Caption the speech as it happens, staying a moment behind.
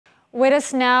With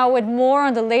us now with more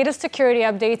on the latest security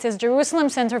updates is Jerusalem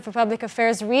Center for Public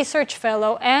Affairs Research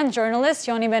Fellow and journalist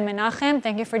Yoni Ben Menachem.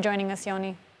 Thank you for joining us,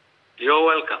 Yoni. You're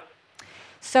welcome.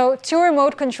 So, 2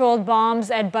 remote-controlled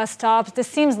bombs at bus stops. This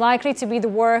seems likely to be the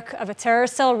work of a terror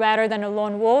cell rather than a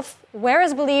lone wolf. Where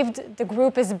is believed the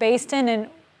group is based in, and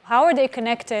how are they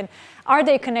connected? Are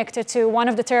they connected to one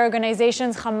of the terror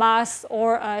organizations, Hamas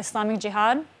or Islamic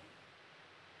Jihad?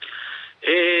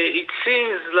 It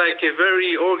seems like a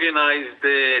very organized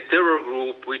terror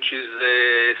group which is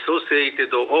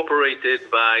associated or operated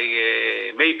by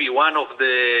maybe one of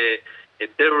the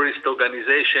terrorist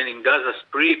organization in Gaza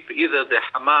Strip, either the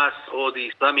Hamas or the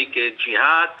Islamic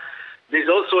Jihad. There's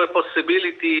also a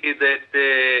possibility that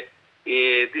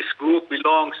this group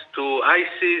belongs to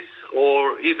ISIS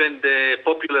or even the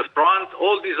Popular Front.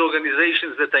 All these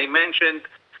organizations that I mentioned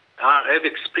have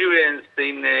experience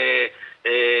in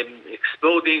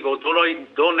exploding or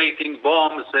donating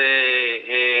bombs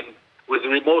with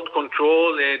remote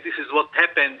control. This is what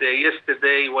happened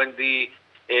yesterday when the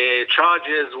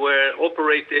charges were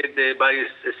operated by a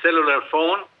cellular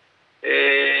phone.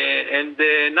 And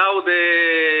now the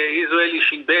Israeli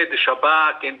Shin Bet, the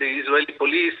Shabak, and the Israeli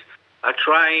police are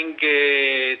trying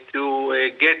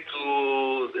to get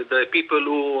to the people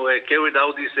who carried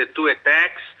out these 2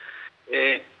 attacks.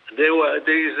 There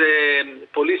is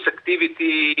police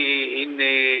activity in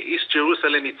East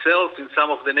Jerusalem itself, in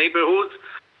some of the neighborhoods,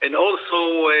 and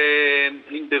also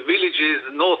in the villages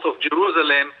north of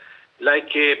Jerusalem,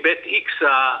 like Bet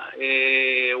Iksa,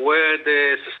 where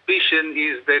the suspicion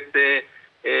is that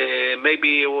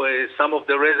maybe some of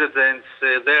the residents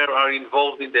there are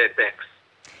involved in the attacks.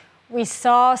 We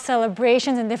saw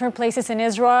celebrations in different places in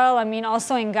Israel,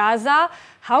 also in Gaza.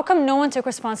 How come no one took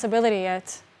responsibility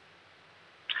yet?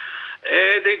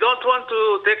 They don't want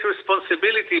to take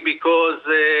responsibility because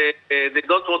they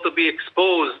don't want to be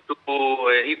exposed to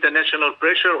international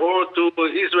pressure or to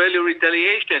Israeli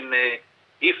retaliation.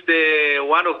 If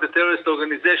one of the terrorist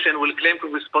organizations will claim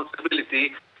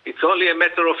responsibility, it's only a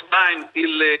matter of time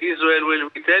till Israel will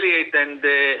retaliate and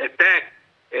attack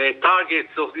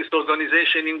targets of this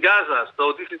organization in Gaza.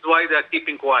 So this is why they are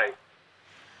keeping quiet.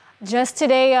 Just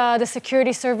today, the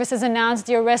security services announced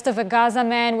the arrest of a Gaza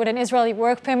man with an Israeli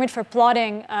work permit for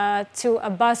plotting to a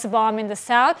bus bomb in the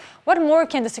south. What more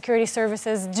can the security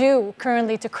services do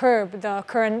currently to curb the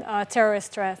current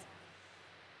terrorist threat?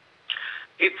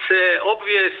 It's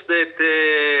obvious that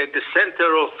the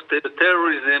center of the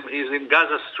terrorism is in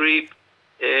Gaza Strip,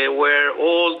 where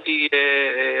all the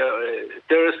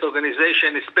terrorist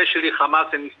organizations, especially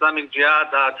Hamas and Islamic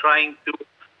Jihad, are trying to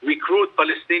recruit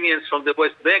Palestinians from the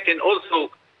West Bank, and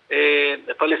also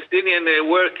Palestinian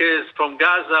workers from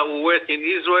Gaza who work in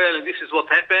Israel. And this is what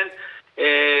happened.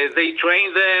 They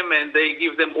train them and they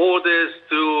give them orders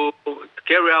to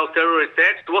carry out terror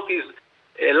attacks. What is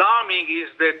alarming is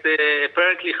that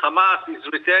apparently Hamas is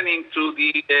returning to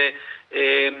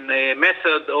the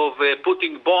method of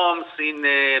putting bombs in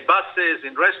buses,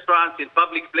 in restaurants, in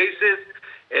public places.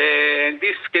 And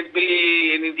this can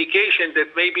be an indication that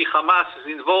maybe Hamas is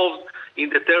involved in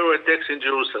the terror attacks in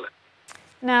Jerusalem.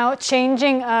 Now,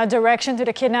 changing direction to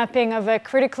the kidnapping of a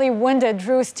critically wounded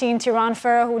Druze teen, Tiran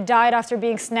Farah, who died after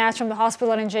being snatched from the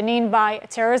hospital in Jenin by a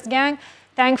terrorist gang.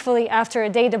 Thankfully, after a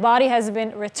day, the body has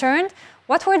been returned.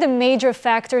 What were the major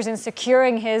factors in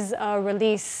securing his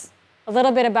release? A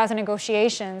little bit about the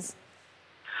negotiations.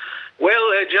 Well,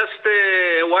 just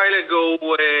a while ago,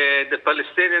 the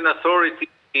Palestinian Authority,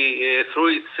 through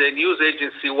its news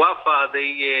agency, Wafa,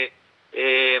 they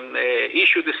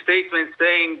issued a statement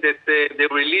saying that the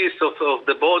release of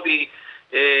the body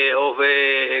of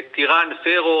Tiran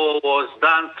Farah was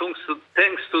done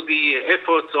thanks to the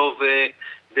efforts of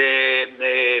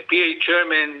the PA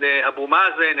chairman Abu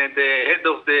Mazen and the head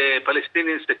of the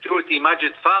Palestinian security,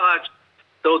 Majid Faraj.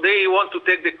 So they want to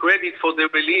take the credit for the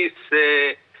release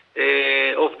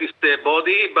of this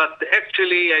body, but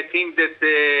actually I think that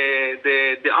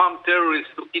the armed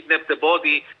terrorists who kidnapped the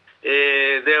body,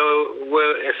 they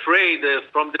were afraid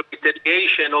from the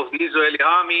retaliation of the Israeli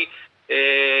army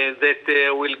that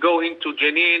will go into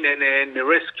Jenin and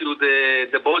rescue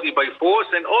the body by force,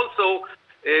 and also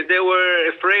they were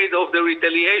afraid of the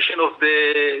retaliation of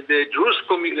the Druze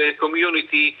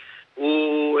community,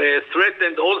 who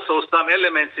threatened also some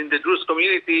elements in the Druze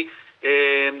community,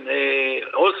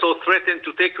 also threatened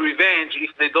to take revenge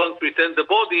if they don't return the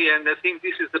body, and I think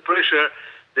this is the pressure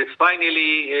that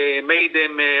finally made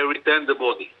them return the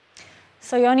body.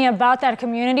 So Yoni, about that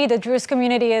community, the Druze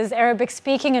community is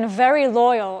Arabic-speaking and very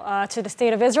loyal to the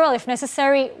state of Israel. If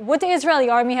necessary, would the Israeli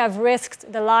army have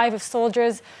risked the lives of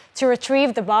soldiers to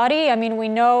retrieve the body? I mean, we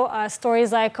know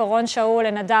stories like Oron Shaul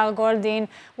and Adar Goldin.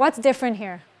 What's different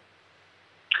here?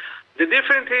 The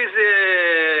difference is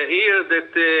here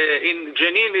that in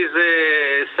Jenin is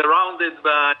surrounded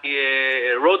by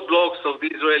roadblocks of the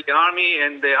Israeli army,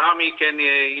 and the army can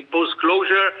impose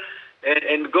closure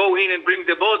and go in and bring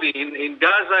the body. In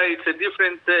Gaza, it's a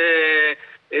different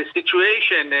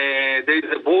situation. There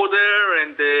is a border,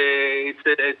 and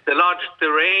it's a large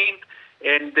terrain,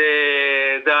 and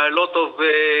there are a lot of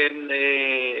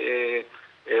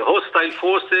hostile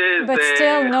forces. But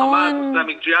still, Hamas,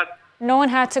 Islamic Jihad. No one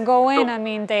had to go in. I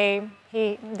mean,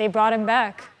 they brought him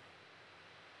back.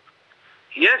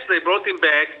 Yes, they brought him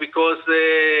back because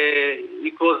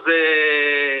it was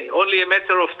only a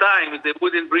matter of time. They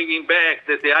wouldn't bring him back,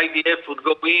 that the IDF would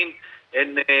go in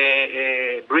and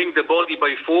bring the body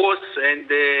by force. And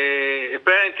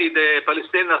apparently the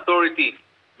Palestinian Authority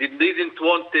didn't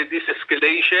want this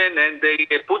escalation, and they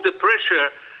put the pressure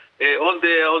on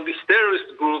this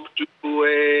terrorist group to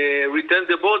return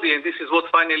the body, and this is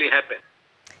what finally happened.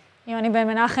 Yoni Ben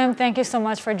Menachem, thank you so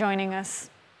much for joining us.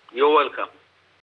 You're welcome.